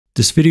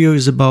This video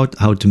is about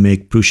how to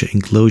make Prusa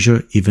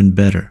Enclosure even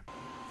better.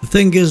 The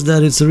thing is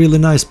that it's a really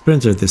nice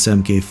printer, this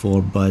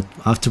MK4, but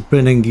after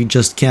printing you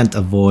just can't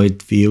avoid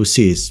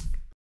VOCs.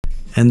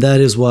 And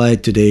that is why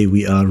today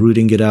we are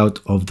rooting it out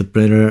of the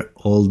printer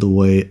all the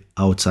way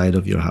outside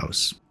of your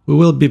house. We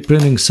will be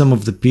printing some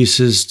of the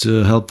pieces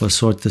to help us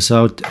sort this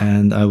out,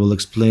 and I will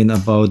explain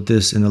about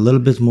this in a little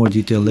bit more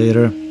detail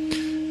later.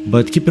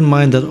 But keep in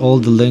mind that all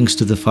the links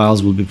to the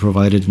files will be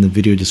provided in the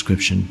video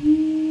description.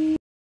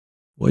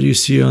 What you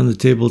see on the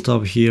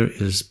tabletop here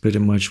is pretty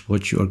much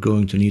what you are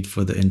going to need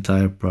for the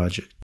entire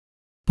project.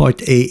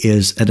 Part A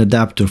is an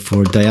adapter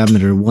for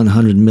diameter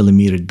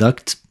 100mm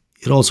duct.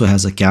 It also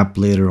has a cap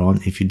later on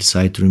if you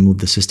decide to remove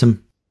the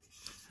system.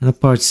 And a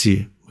part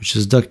C, which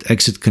is duct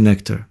exit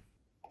connector.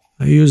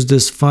 I use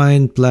this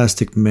fine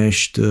plastic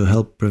mesh to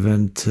help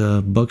prevent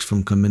bugs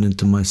from coming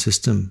into my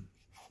system.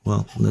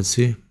 Well, let's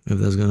see if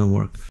that's gonna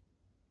work.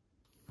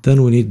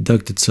 Then we need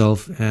duct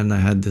itself, and I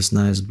had this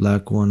nice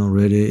black one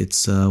already.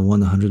 It's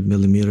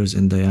 100mm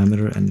in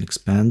diameter and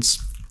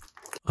expands.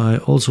 I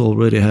also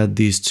already had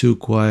these two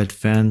quiet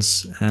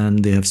fans,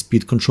 and they have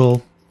speed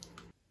control.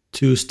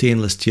 Two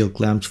stainless steel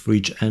clamps for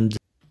each end.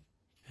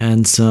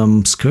 And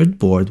some skirt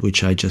board,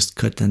 which I just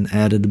cut and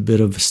added a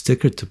bit of a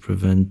sticker to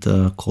prevent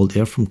cold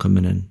air from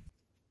coming in.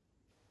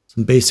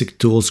 Some basic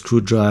tools,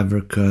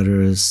 screwdriver,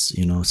 cutters,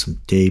 some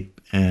tape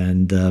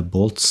and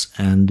bolts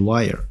and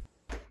wire.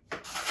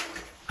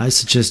 I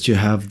suggest you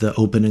have the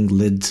opening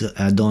lid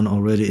add-on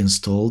already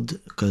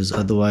installed, because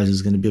otherwise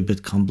it's going to be a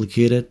bit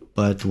complicated.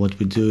 But what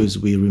we do is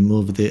we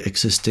remove the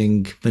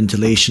existing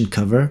ventilation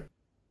cover.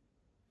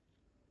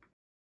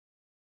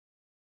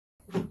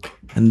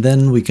 And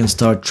then we can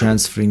start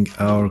transferring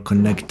our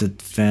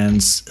connected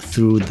fans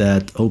through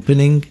that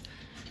opening.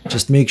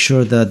 Just make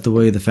sure that the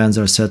way the fans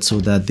are set so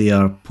that they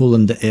are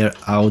pulling the air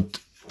out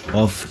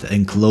of the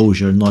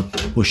enclosure, not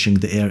pushing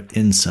the air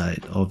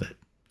inside of it.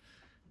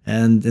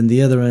 And in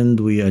the other end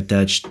we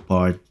attached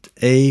part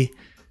A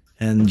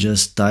and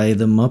just tie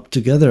them up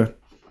together.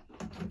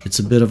 It's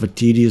a bit of a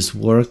tedious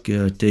work,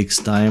 it takes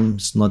time,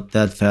 it's not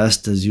that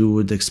fast as you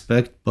would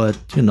expect, but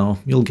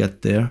you'll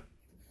get there.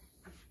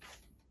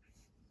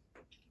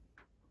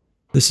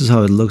 This is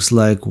how it looks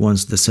like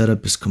once the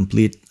setup is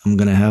complete. I'm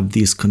gonna have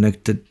these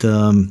connected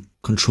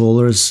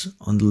controllers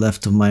on the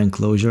left of my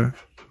enclosure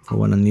for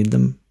when I need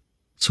them.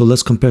 So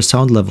let's compare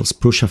sound levels.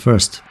 Prusa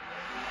first.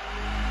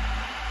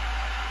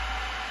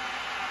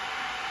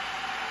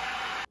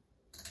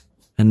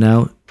 And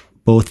now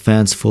both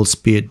fans full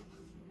speed.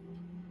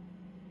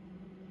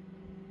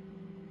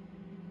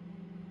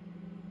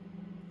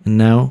 And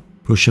now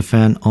Prusa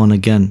fan on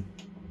again.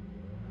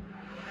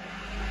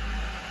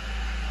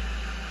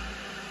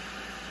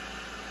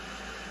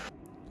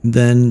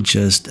 Then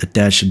just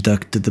attach a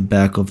duct to the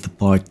back of the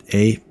part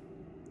A.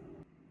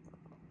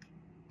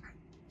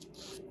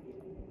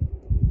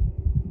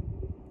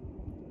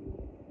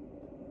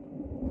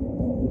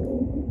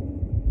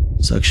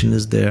 Suction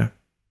is there.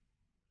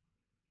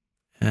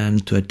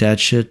 And to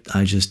attach it,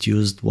 I just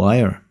used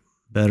wire.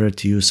 Better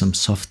to use some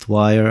soft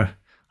wire.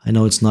 I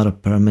know it's not a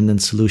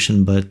permanent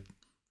solution, but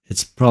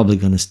it's probably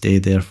gonna stay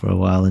there for a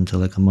while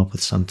until I come up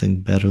with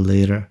something better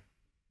later.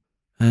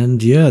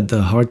 And yeah,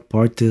 the hard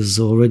part is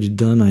already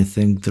done. I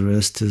think the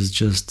rest is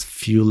just a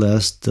few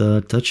last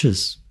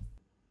touches.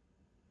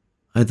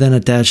 I then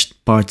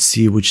attached part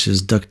C, which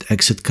is duct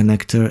exit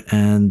connector,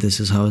 and this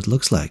is how it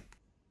looks like.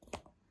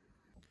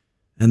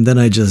 And then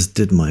I just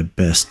did my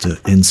best to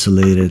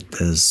insulate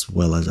it as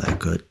well as I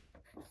could.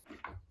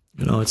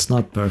 It's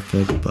not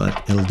perfect,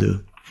 but it'll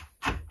do.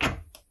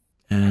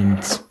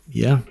 And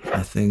yeah,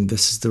 I think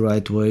this is the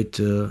right way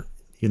to,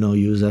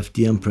 use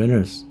FDM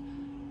printers.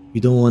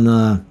 You don't want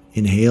to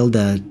inhale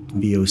that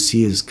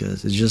VOCs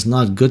because it's just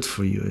not good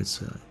for you.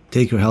 It's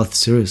take your health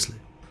seriously.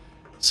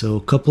 So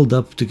coupled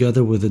up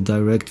together with a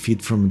direct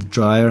feed from the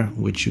dryer,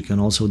 which you can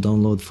also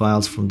download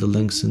files from the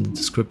links in the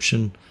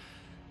description.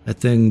 I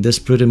think this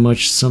pretty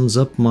much sums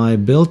up my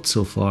build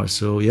so far.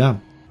 So yeah,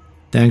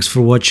 thanks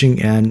for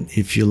watching, and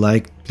if you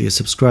liked, please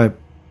subscribe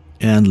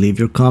and leave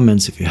your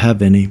comments if you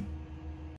have any.